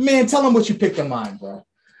 Man, tell them what you picked in mind, bro.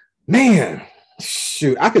 Man,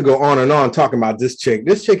 shoot, I could go on and on talking about this chick.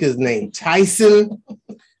 This chick is named Tyson.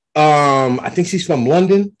 I think she's from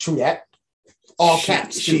London. True that. All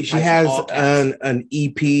caps. She has an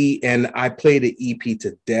EP, and I played the EP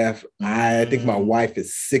to death. I think my wife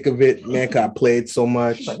is sick of it, man, because I played so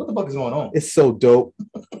much. She's like, what the fuck is going on? It's so dope.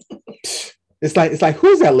 It's like,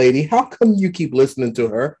 who's that lady? How come you keep listening to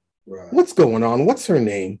her? Right. What's going on? What's her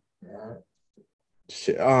name? Right.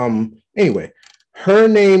 Anyway, her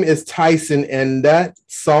name is Tyson, and that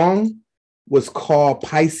song was called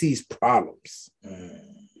Pisces Problems.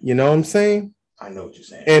 You know what I'm saying? I know what you're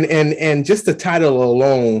saying. And just the title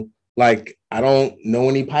alone, like, I don't know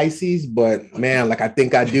any Pisces, but man, like, I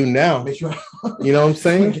think I do now. You know what I'm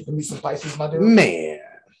saying? Get to meet some Pisces, my dude. Man.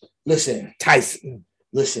 Listen, Tyson.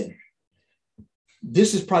 Listen.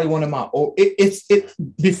 This is probably one of my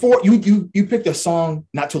before you picked a song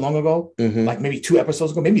not too long ago, like maybe 2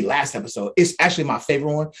 episodes ago, maybe last episode. It's actually my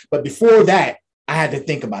favorite one. But before that, I had to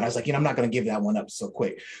think about it. I was like, I'm not going to give that one up so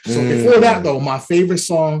quick. So before that, though, my favorite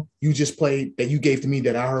song you just played that you gave to me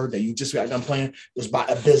that I heard that you just got done playing was by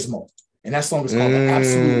Abysmal. And that song is called The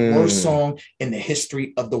Absolute Worst Song in the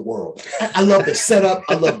History of the World. I love the setup.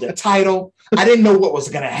 I love the title. I didn't know what was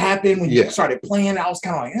going to happen when you started playing. I was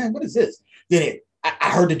kind of like, what is this? Then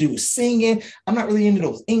I heard the dude singing. I'm not really into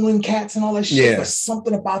those England cats and all that shit, but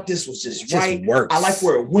something about this was just right. Works. I like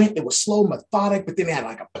where it went. It was slow, methodic, but then it had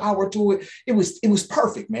like a power to it. It was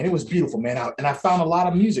perfect, man. It was beautiful, man. And I found a lot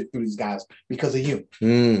of music through these guys because of you.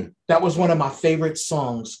 That was one of my favorite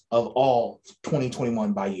songs of all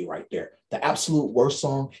 2021 by you right there. The absolute worst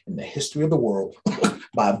song in the history of the world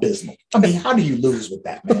by Abysmal. I mean, how do you lose with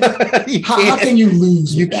that, man? How can you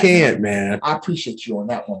lose? You with that, can't, man. I appreciate you on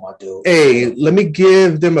that one, my dude. Hey, let me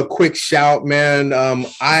give them a quick shout, man.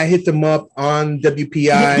 I hit them up on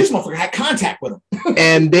WPI. This motherfucker had contact with them.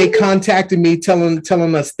 And they contacted me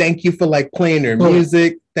telling us thank you for like playing their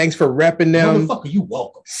music. Thanks for repping them. Motherfucker, you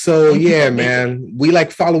welcome. So yeah, man, we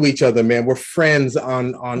like follow each other, man. We're friends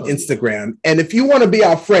on Instagram. And if you want to be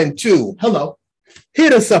our friend too, hello,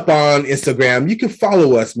 hit us up on Instagram. You can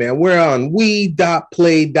follow us, man. We're on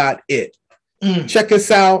we.play.it. Check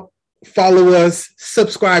us out, follow us,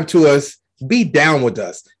 subscribe to us, be down with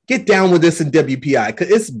us. Get down with us in WPI because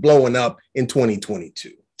it's blowing up in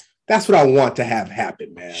 2022. That's what I want to have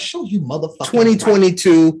happen, man. Show you motherfucker.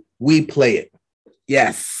 2022, we play it.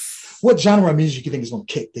 Yes. What genre of music you think is going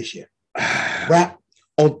to kick this year? Rap?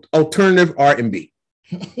 Alternative R&B.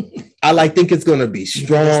 I think it's going to be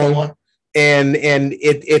strong. And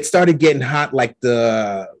it started getting hot like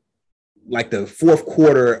the fourth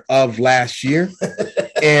quarter of last year.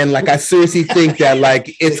 And like I seriously think that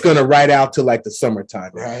like it's going to ride out to like the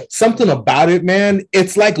summertime. Right. Something about it, man.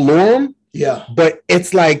 It's like Lorem. Yeah. But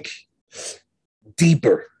it's like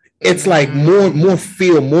deeper. It's like more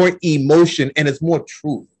feel, more emotion, and it's more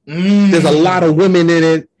truth. There's a lot of women in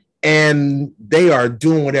it, and they are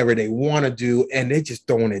doing whatever they want to do, and they're just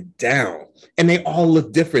throwing it down. And they all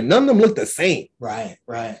look different. None of them look the same. Right.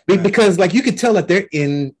 Because like you could tell that they're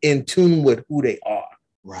in tune with who they are.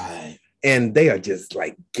 Right. And they are just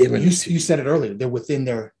like giving you said it earlier. They're within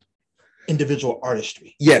their individual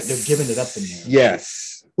artistry. Yes. They're giving it up in there. Yes.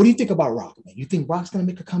 What do you think about rock, man? You think rock's gonna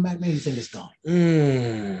make a comeback, man? You think it's gone?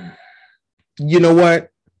 You know what?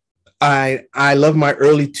 I love my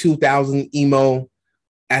early 2000 emo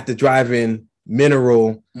at the drive-in,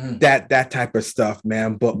 Mineral, that type of stuff,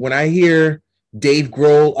 man. But when I hear Dave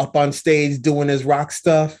Grohl up on stage doing his rock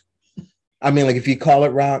stuff, I mean, like if you call it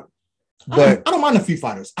rock, but I don't mind the Foo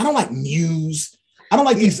Fighters. I don't like Muse. I don't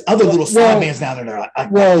like these other little side bands down there that are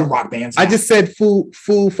like rock bands. I just said Foo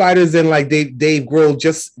Fighters and like Dave Grohl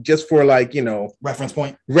just for like, you know, reference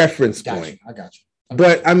point. Point. I got you.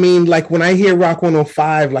 But I mean, like when I hear Rock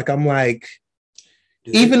 105, like I'm like,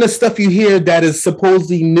 dude, even the stuff you hear that is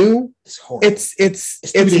supposedly new, it's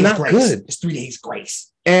not good. It's 3 Days Grace.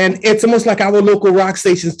 And it's almost like our local rock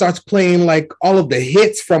station starts playing like all of the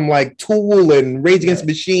hits from like Tool and Rage Against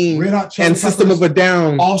the Machine and System of a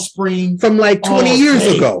Down, Offspring from like 20 years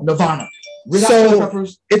ago. Nirvana. So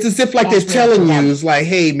it's as if like they're telling you, it's like,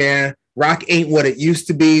 hey man, rock ain't what it used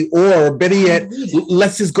to be, or better yet,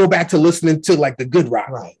 let's just go back to listening to like the good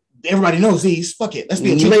rock. Right. Everybody knows these. Fuck it. Let's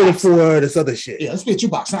be a jukebox. Later for this other shit. Yeah, let's be a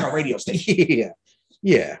jukebox, not a radio station.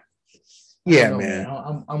 Yeah, man.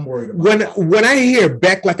 I'm worried about when I hear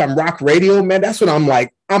Beck like I'm rock radio, man, that's when I'm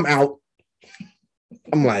like, I'm out.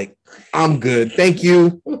 I'm like, I'm good. Thank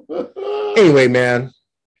you. Anyway, man.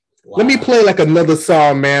 Wow. Let me play like another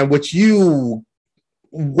song, man, which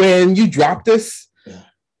when you drop this,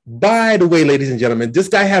 by the way, ladies and gentlemen, this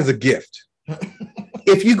guy has a gift.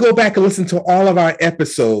 If you go back and listen to all of our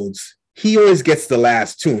episodes, he always gets the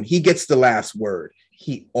last tune. He gets the last word.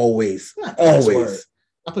 He always.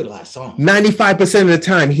 I played the last song. 95% of the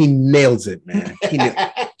time, he nails it, man.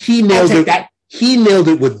 He nails it. He nailed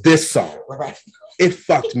it with this song. Right. It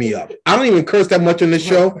fucked me up. I don't even curse that much on this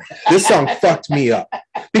show. This song fucked me up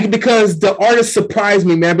because the artist surprised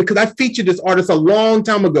me, man. Because I featured this artist a long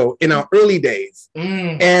time ago in our early days,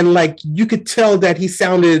 and like you could tell that he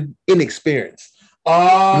sounded inexperienced.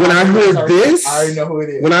 When I heard this, I already know who it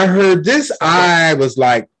is. When I heard this, I was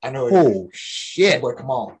like, I know it. Oh shit! Boy,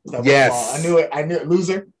 come on. Yes, I knew it. I knew it.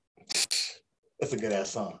 Loser. That's a good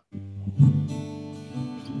ass song.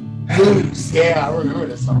 Lose. Yeah, I remember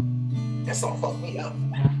that song. That song fucked me up.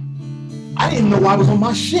 I didn't know I was on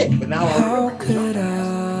my shit, but now how could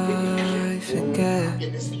I forget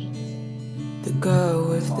the girl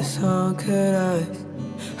with the song? Could I?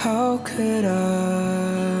 How could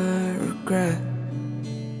I regret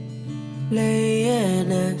laying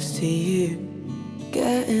next to you,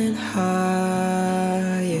 getting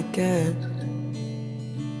high again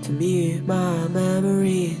to mute my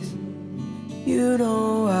memories? You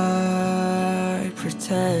know I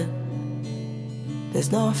pretend there's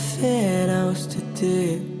nothing else to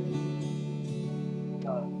do.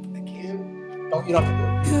 You don't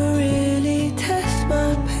have to do it. You really test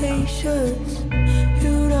my patience.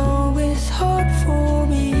 You know it's hard for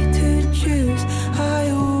me to choose.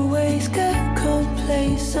 I always get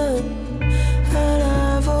complacent, and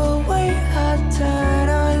either way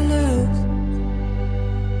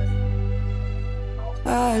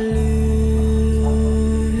I lose.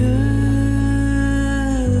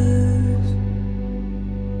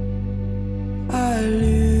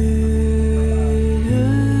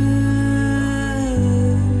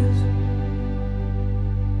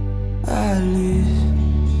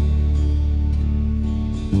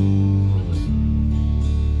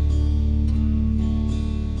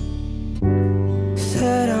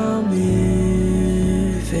 Said I'm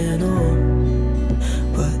moving on,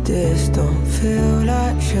 but this don't feel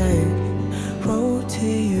like change. Wrote to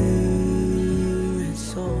you in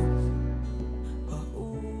songs, but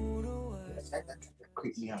all the words. That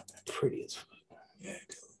creeped me out. That pretty as fuck. Yeah,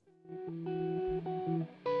 cool.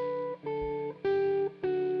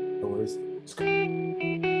 Where is it? Let's go.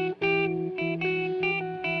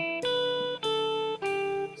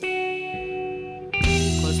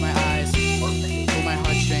 Close my eyes, pull my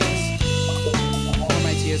heartstrings, pour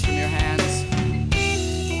my tears from your hands.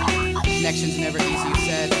 Connections never easy, you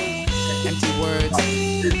said. Empty words,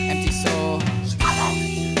 empty soul. I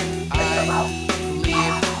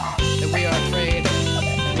believe that we are afraid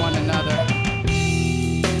of one another.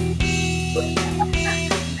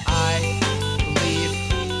 I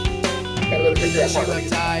believe that you have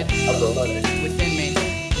died within me.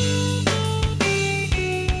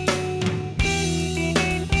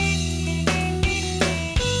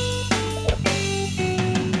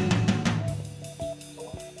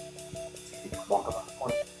 Walk around the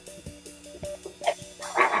corner.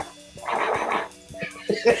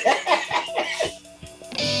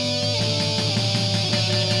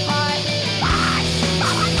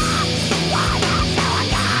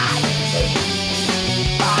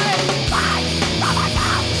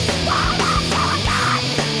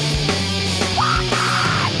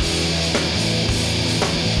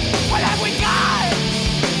 What have we got?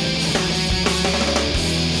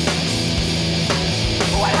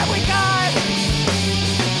 What have we got?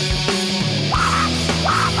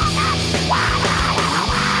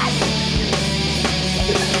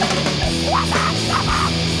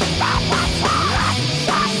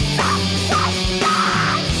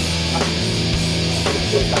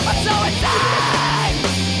 What's so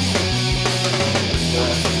insane?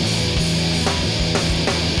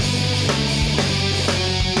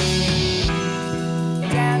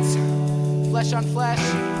 Dance, flesh on flesh,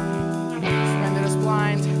 rendered us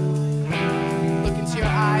blind. Look into your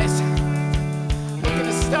eyes, look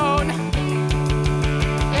into stone.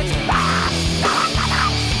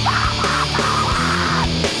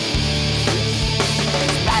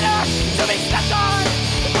 It's better to be stepped on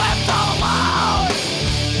than left all alone.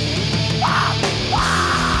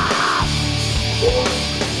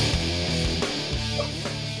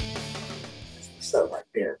 Stuff right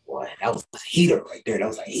there, boy. That was a heater right there. That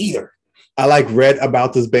was a heater. I like read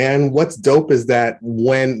about this band. What's dope is that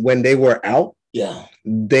when they were out, Yeah,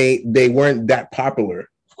 they weren't that popular.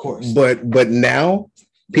 of course. But now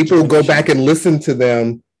people go back and listen to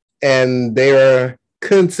them, and they're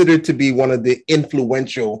considered to be one of the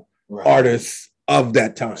influential Right. artists of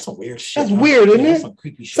that time. That's some weird shit. That's weird, isn't That's it? some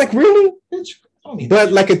creepy It's shit. like, really? Bitch, I don't need But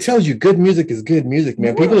that like it tells you, good music is good music,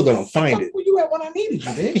 man. shit. People are Where gonna the find fuck it. Where you at when I needed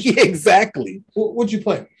you, bitch? Yeah, exactly. What'd you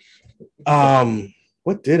play?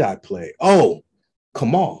 What did I play? Oh,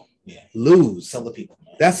 come on, Yeah, Lose. tell the people,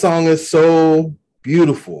 man. That song is so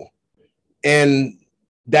beautiful. And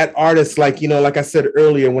that artist, like I said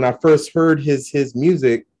earlier, when I first heard his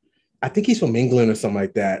music, I think he's from England or something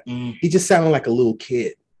like that. He just sounded like a little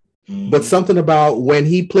kid. But something about when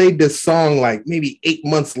he played this song, like maybe 8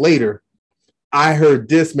 months later, I heard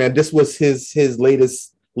this, man. This was his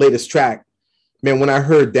latest track. Man, when I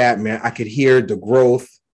heard that, man, I could hear the growth,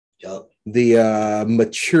 Yup, the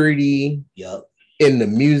maturity yup. in the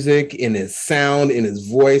music, in his sound, in his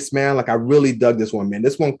voice, man. Like I really dug this one, man.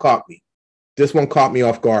 This one caught me. This one caught me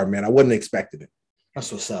off guard, man. I wasn't expecting it. That's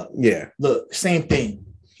what's up. Yeah. Look, same thing.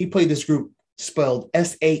 He played this group spelled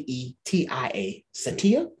Saetia,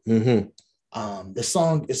 Satia. Mm-hmm. The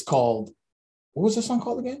song is called, what was the song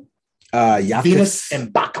called again? Yakus. Venus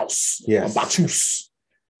and Bacchus. Yes. Or Bacchus.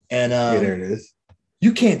 And Yeah, there it is.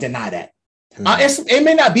 you can't deny that. Mhm. It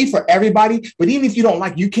may not be for everybody, but even if you don't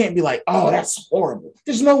like, you can't be like, oh, that's horrible.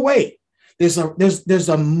 There's no way. There's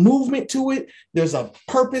a movement to it. There's a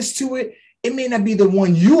purpose to it. It may not be the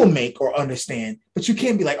one you'll make or understand, but you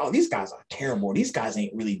can't be like, oh, these guys are terrible. These guys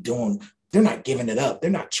ain't really doing, they're not giving it up. They're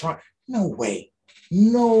not trying. No way.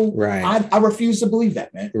 No. Right. I refuse to believe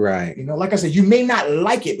that, man. Right. You know, like I said, you may not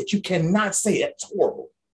like it, but you cannot say it's horrible.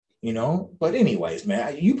 You know, but anyways,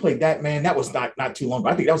 man, you played that, man. That was not too long ago.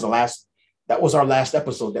 I think that was our last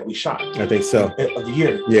episode that we shot I think so. of the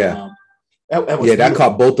year. Yeah. That was That beautiful.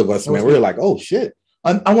 caught both of us, That man. was We were like, oh shit.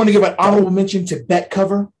 I want to give an honorable mention to Bet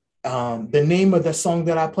Cover. The name of the song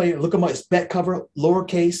that I played, look them up, it's Bet Cover,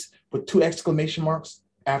 lowercase with 2 exclamation marks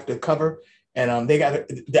after cover. And they got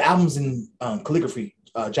the album's in calligraphy,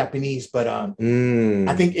 Japanese, but I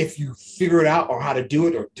think if you figure it out or how to do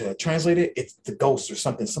it or to translate it, it's the Ghost or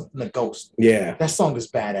something the Ghost. Yeah, that song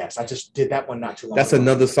is badass. I just did that one not too long That's ago.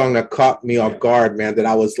 another song that caught me off guard, man. That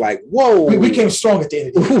I was like, whoa. We came strong at the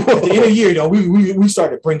end of the year. At the end of the year, though, we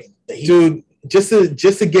started bringing the heat. Dude, just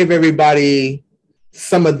to give everybody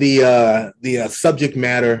some of the subject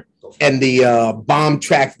matter and the bomb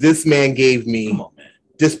tracks this man gave me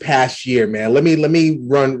this past year, man. Let me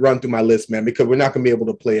run through my list, man, because we're not gonna be able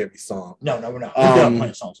to play every song. No, we're not. We're not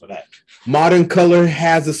playing songs for that. Modern Color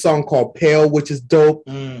has a song called Pale, which is dope.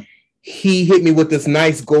 He hit me with this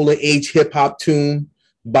nice golden age hip hop tune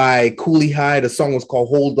by Cooley High. The song was called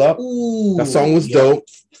Hold Up. Ooh, the song was dope.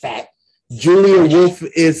 Fat. Julia Wolf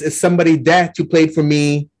is somebody that you played for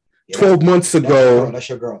me 12 months ago. That's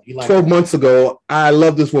your girl. You like 12 months ago. I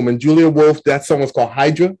love this woman, Julia Wolf. That song was called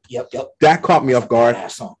Hydra. Yep. That caught me off guard.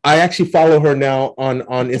 I actually follow her now on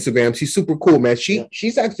Instagram. She's super cool, man.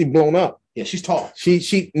 She's actually blown up. Yeah, she's tall.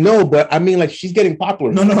 She no, but I mean, like, she's getting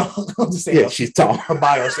popular. No. I'm just saying. Yeah, she's tall. Her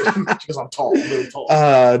bio says because I'm tall, I'm really tall.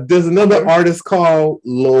 There's another artist called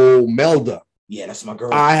Lomelda. Yeah, that's my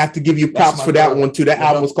girl. I have to give you props for that one too. That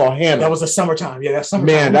album was called Hannah. That was a summertime. Yeah, that's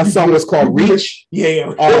summertime. Man, that song was called Reach.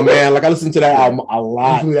 Yeah. Oh man, like I listened to that album a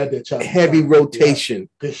lot. Heavy rotation.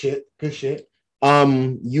 Yeah. Good shit.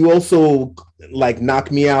 You also like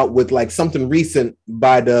knocked me out with like something recent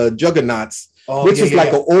by the Juggernauts. Which is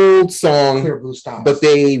like an old song, but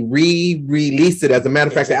they re-released it. As a matter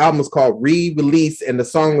of fact, the album is called Re-Release, and the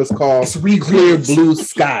song was called Clear Blue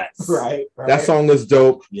Skies. Right. That song is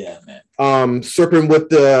dope. Yeah, man. Serpent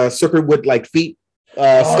with like feet.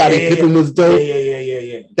 Scottie Pippen was dope.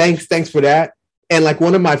 Yeah. Thanks for that. And like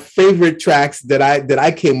one of my favorite tracks that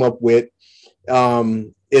I came up with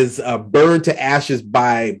is Burn to Ashes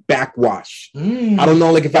by Backwash. I don't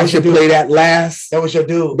know, like if I should play that last. That was your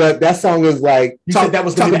dude. But that song was like, you said that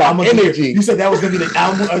was gonna be the album energy. You said that was gonna be the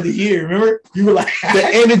album of the year. Remember? You were like the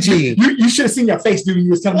energy. You should have seen your face, dude.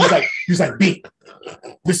 You was telling me he was like, B,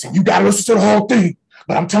 listen, you gotta listen to the whole thing.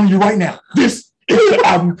 But I'm telling you right now, this is the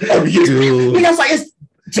album of the year. Dude. And I was like, it's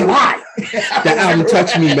July. That album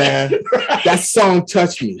touched me, man. That song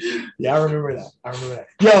touched me. Yeah, I remember that.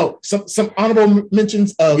 Yo, some honorable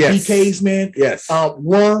mentions of BKs, man. Yes.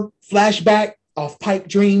 War, Flashback, Off Pipe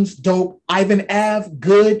Dreams, dope. Ivan Ave,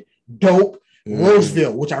 good, dope.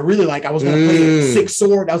 Roseville, which I really like. I was gonna play it. Six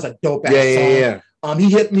Sword. That was a dope ass song. Yeah. He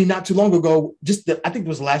hit me not too long ago. I think it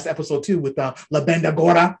was the last episode too with La Banda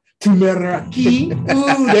Gora. Tumeraki.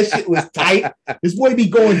 Ooh, that shit was tight. This boy be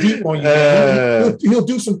going deep on you. Man. He'll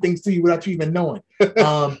do some things to you without you even knowing.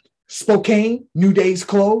 Spokane, New Day's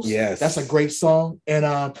Close. Yes. That's a great song.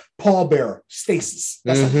 And Paul Bearer, Stasis.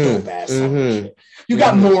 That's a dope ass song. You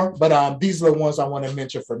got more, but these are the ones I want to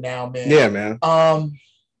mention for now, man. Yeah, man.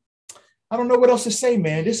 I don't know what else to say,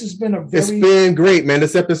 man. This has been It's been great, man.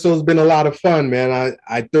 This episode's been a lot of fun, man.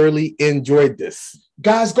 I thoroughly enjoyed this.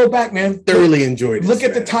 Guys, go back, man. Thoroughly enjoyed it. Look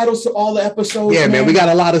at the titles to all the episodes. Yeah, man. We got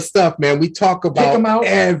a lot of stuff, man. We talk about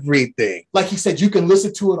everything. Like he said, you can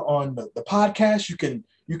listen to it on the podcast. You can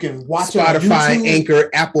watch Spotify, it on YouTube. Anchor,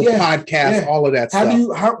 Apple Podcasts, all of that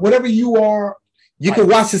stuff. Whatever you are. You can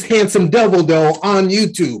watch this handsome devil though on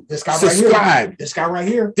YouTube. This guy Subscribe. right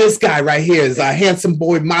here. This guy right here is a handsome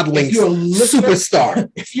boy modeling superstar.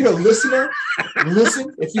 If you're a listener,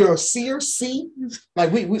 listen. If you're a seer, see.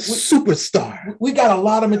 Like we superstar. We got a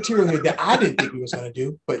lot of material here that I didn't think we was gonna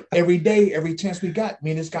do, but every day, every chance we got,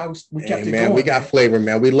 me and this guy, we kept it going. We got flavor,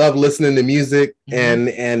 man. We love listening to music,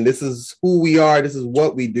 and this is who we are. This is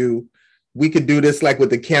what we do. We could do this like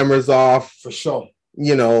with the cameras off, for sure.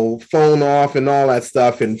 You know, phone off and all that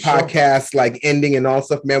stuff, and podcasts like ending and all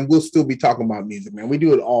stuff, man. We'll still be talking about music, man. We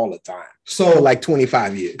do it all the time. So for like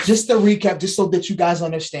 25 years. Just to recap, just so that you guys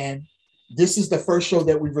understand, this is the first show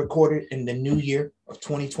that we recorded in the new year of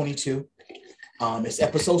 2022. It's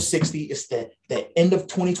episode 60. It's the end of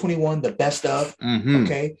 2021, the best of.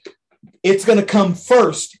 Okay. It's gonna come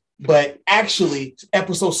first, but actually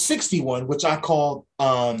episode 61, which I call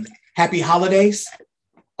Happy Holidays.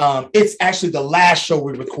 It's actually the last show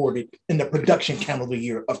we recorded in the production calendar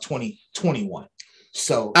year of 2021.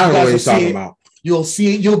 So I don't know what you're talking about. You'll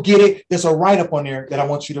see it. You'll get it. There's a write-up on there that I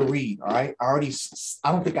want you to read. All right. I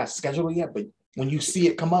don't think I scheduled it yet, but when you see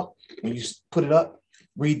it come up, when you put it up,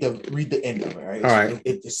 read the end of it. All right. All right.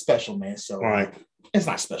 It's special, man. So all right. It's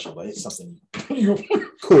not special, but it's something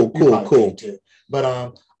cool.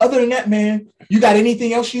 But other than that, man, you got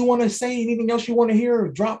anything else you want to say? Anything else you want to hear or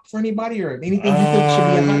drop for anybody, or anything you think should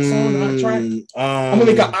be a hot song, a hot track? I'm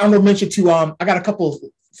gonna make an honorable mention to I got a couple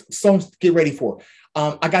songs to get ready for.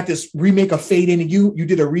 I got this remake of Fade Into You. You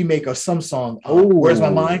did a remake of some song. Oh, Where's My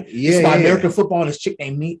Mind? Yeah, it's by yeah. American Football and this chick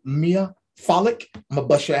named Mia Follick. I'm gonna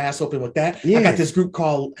bust your ass open with that. Yeah. I got this group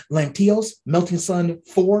called Lantios, Melting Sun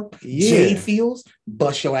 4, Jade Fields.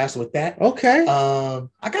 Bust your ass with that. Okay.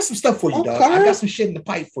 I got some stuff for you, dog. Okay. I got some shit in the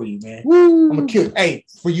pipe for you, man. Woo. I'm gonna kill. Hey,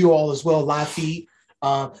 for you all as well, live feed.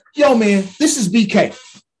 Yo, man, this is BK.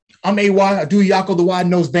 I'm AY. I do Yako the Wide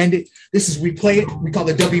Nose Bandit. This is We Play It. We call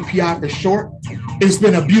it WPI for short. It's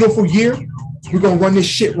been a beautiful year. We're gonna run this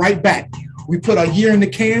shit right back. We put a year in the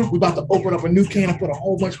can. We're about to open up a new can and put a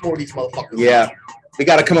whole bunch more of these motherfuckers. Yeah. We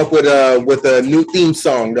got to come up with a new theme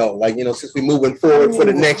song though, like since we're moving forward for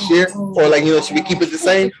the next year, or should we keep it the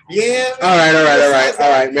same? Yeah. All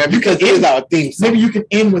right, man. Because it is our theme song. Maybe you can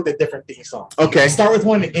end with a different theme song. Okay. Start with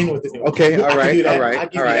one and end with a new one. Okay. All right. I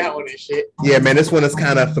give you that one and shit. Yeah, man. This one is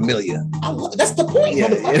kind of familiar. That's the point. Yeah.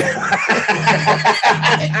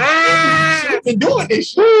 I've been doing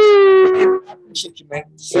this shit. Shit, you man.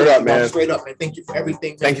 Straight up, man. Straight up, man. Thank you for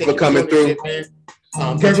everything. Thank you for coming through. Shit, man.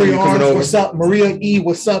 Gregory Arms, what's up? Maria E,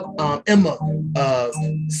 what's up? Emma,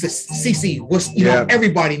 CC, what's know,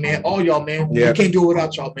 everybody, man, all y'all, man. Yeah. We can't do it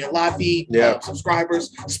without y'all, man. Live feed,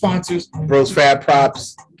 subscribers, sponsors, Bros Fab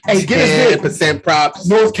props. Hey, give us 10% props.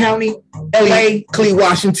 North County, LA, Clee,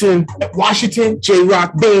 Washington, J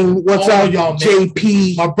Rock Bing, what's all up, y'all, man.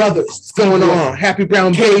 JP, my brothers, what's going on? Happy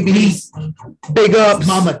Brown Babies, big ups,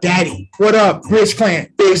 Mama, Daddy, what up? Bridge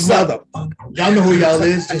Clan, Big Mother, y'all know who y'all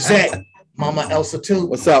is. Gisette, Mama Elsa too.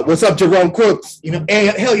 What's up? What's up, Jerome Crooks? Hey,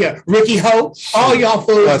 hell yeah, Ricky Ho, all y'all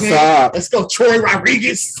fools. What's man. up? Let's go, Troy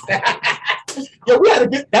Rodriguez. Yo, we had a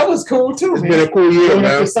good. That was cool too. It's been a cool year,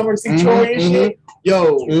 man. Summer to see Troy and shit.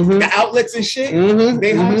 Yo, the outlets and shit.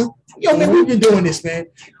 They yo, man, we've been doing this, man.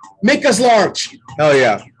 Make us large. Hell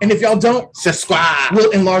yeah. And if y'all don't, subscribe.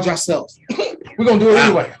 We'll enlarge ourselves. We're gonna do it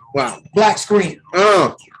anyway. Wow. Black screen.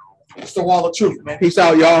 It's the wall of truth, man. Peace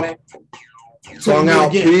out, y'all. Song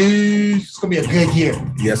out, peace. It's gonna be a good year.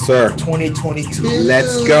 Yes, sir. 2022.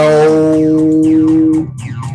 Let's go.